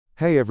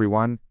Hey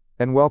everyone,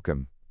 and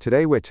welcome.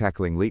 Today we're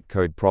tackling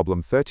Leetcode problem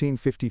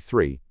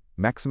 1353,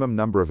 maximum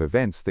number of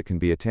events that can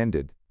be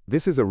attended.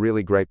 This is a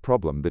really great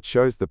problem that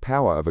shows the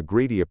power of a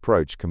greedy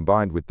approach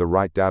combined with the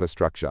right data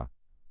structure.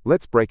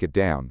 Let's break it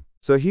down.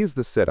 So here's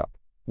the setup.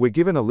 We're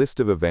given a list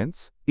of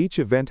events. Each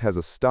event has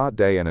a start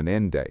day and an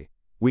end day.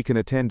 We can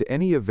attend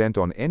any event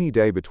on any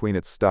day between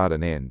its start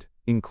and end,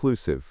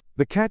 inclusive.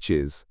 The catch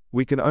is,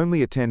 we can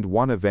only attend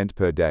one event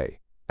per day.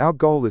 Our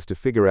goal is to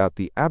figure out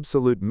the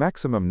absolute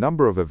maximum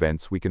number of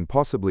events we can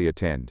possibly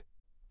attend.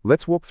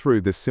 Let's walk through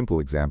this simple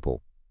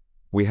example.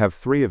 We have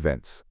 3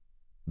 events.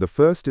 The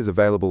first is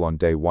available on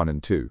day 1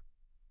 and 2.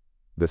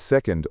 The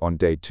second on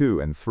day 2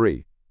 and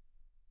 3.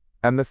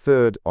 And the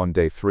third on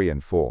day 3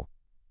 and 4.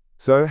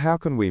 So how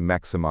can we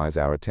maximize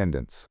our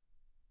attendance?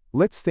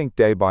 Let's think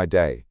day by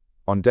day.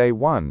 On day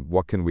 1,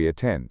 what can we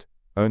attend?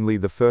 Only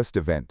the first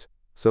event.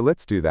 So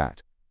let's do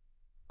that.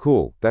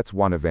 Cool, that's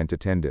 1 event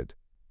attended.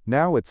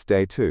 Now it's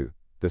day 2.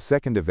 The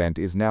second event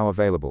is now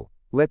available.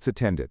 Let's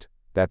attend it.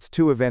 That's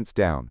 2 events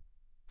down.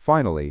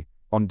 Finally,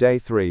 on day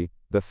 3,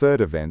 the third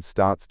event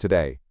starts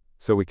today,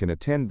 so we can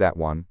attend that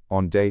one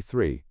on day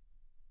 3.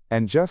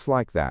 And just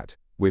like that,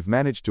 we've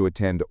managed to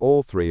attend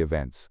all 3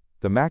 events.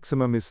 The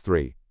maximum is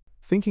 3.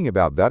 Thinking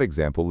about that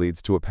example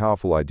leads to a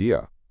powerful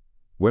idea.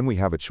 When we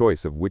have a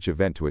choice of which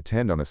event to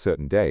attend on a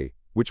certain day,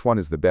 which one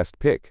is the best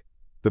pick?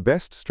 The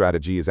best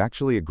strategy is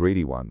actually a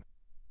greedy one.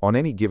 On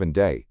any given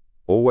day,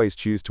 always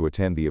choose to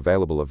attend the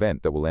available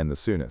event that will end the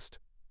soonest.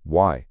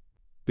 Why?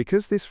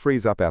 Because this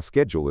frees up our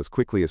schedule as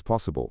quickly as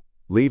possible,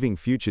 leaving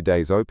future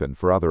days open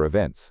for other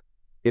events.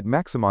 It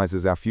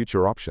maximizes our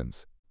future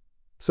options.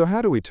 So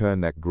how do we turn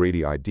that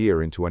greedy idea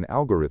into an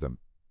algorithm?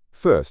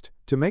 First,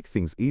 to make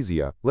things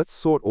easier, let's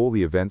sort all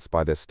the events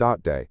by their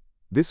start day.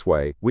 This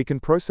way, we can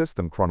process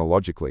them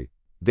chronologically.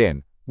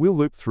 Then, we'll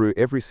loop through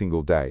every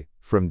single day,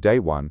 from day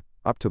 1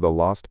 up to the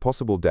last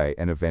possible day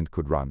an event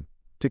could run.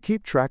 To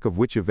keep track of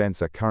which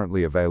events are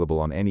currently available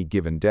on any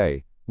given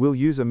day, we'll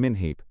use a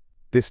min-heap.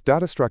 This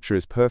data structure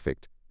is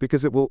perfect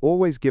because it will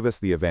always give us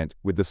the event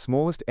with the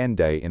smallest end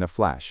day in a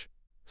flash.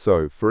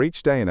 So, for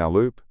each day in our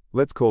loop,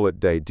 let's call it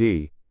day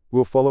D,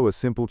 we'll follow a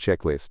simple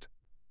checklist.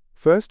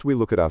 First, we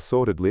look at our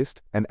sorted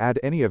list and add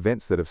any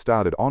events that have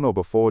started on or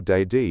before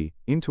day D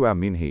into our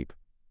min-heap.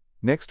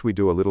 Next, we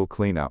do a little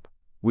cleanup.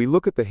 We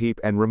look at the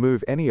heap and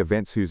remove any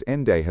events whose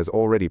end day has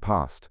already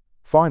passed.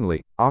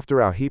 Finally, after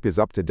our heap is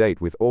up to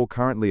date with all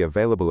currently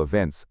available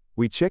events,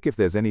 we check if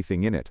there's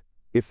anything in it.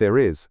 If there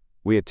is,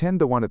 we attend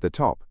the one at the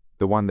top,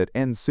 the one that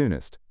ends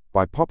soonest,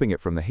 by popping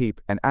it from the heap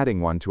and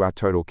adding one to our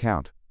total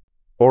count.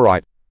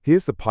 Alright,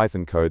 here's the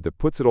Python code that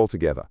puts it all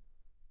together.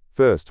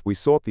 First, we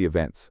sort the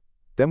events.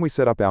 Then we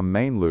set up our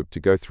main loop to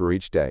go through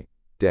each day.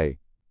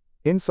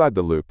 Inside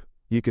the loop,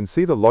 you can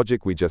see the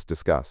logic we just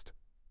discussed.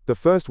 The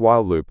first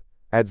while loop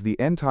adds the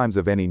end times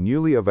of any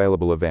newly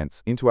available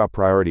events into our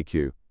priority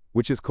queue,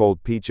 which is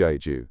called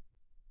PJQ.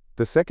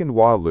 The second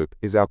while loop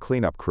is our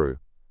cleanup crew,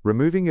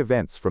 removing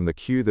events from the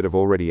queue that have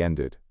already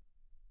ended.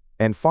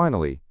 And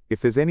finally,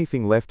 if there's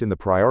anything left in the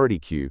priority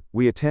queue,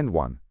 we attend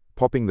one,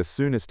 popping the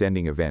soonest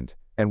ending event,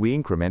 and we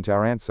increment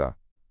our answer.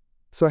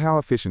 So how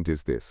efficient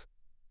is this?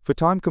 For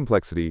time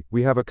complexity,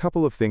 we have a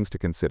couple of things to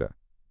consider.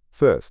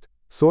 First,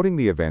 sorting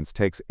the events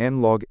takes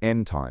n log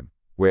n time,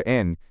 where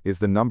n is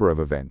the number of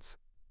events.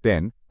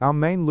 Then, our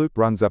main loop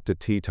runs up to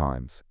t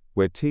times,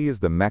 where t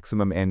is the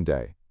maximum end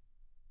day.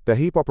 The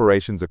heap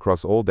operations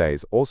across all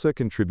days also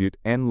contribute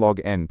n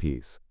log n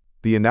p's.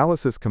 The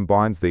analysis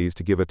combines these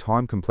to give a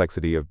time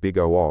complexity of big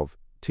O of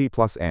t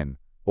plus n,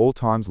 all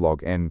times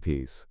log n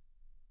p's.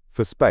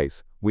 For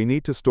space, we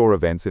need to store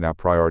events in our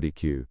priority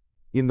queue.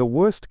 In the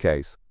worst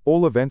case,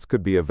 all events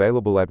could be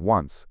available at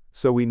once,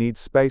 so we need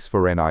space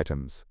for n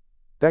items.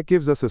 That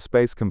gives us a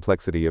space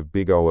complexity of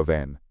big O of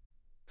n.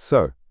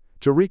 So,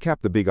 to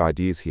recap the big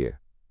ideas here.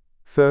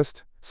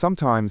 First,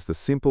 sometimes the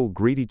simple,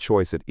 greedy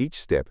choice at each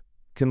step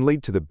can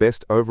lead to the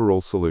best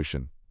overall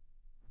solution.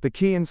 The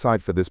key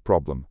insight for this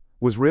problem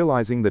was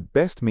realizing that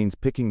best means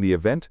picking the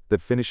event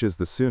that finishes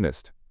the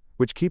soonest,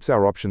 which keeps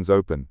our options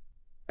open.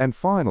 And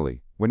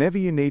finally, whenever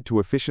you need to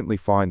efficiently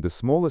find the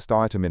smallest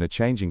item in a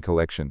changing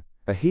collection,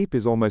 a heap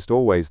is almost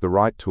always the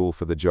right tool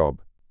for the job.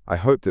 I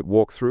hope that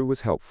walkthrough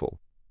was helpful.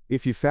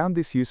 If you found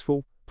this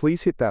useful,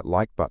 please hit that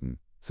like button,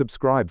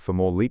 subscribe for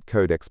more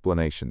Leetcode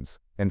explanations,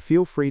 and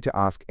feel free to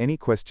ask any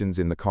questions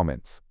in the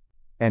comments.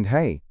 And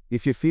hey,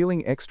 if you're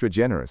feeling extra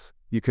generous,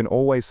 you can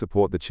always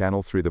support the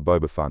channel through the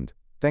Boba Fund.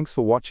 Thanks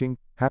for watching,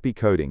 happy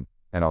coding,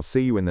 and I'll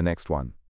see you in the next one.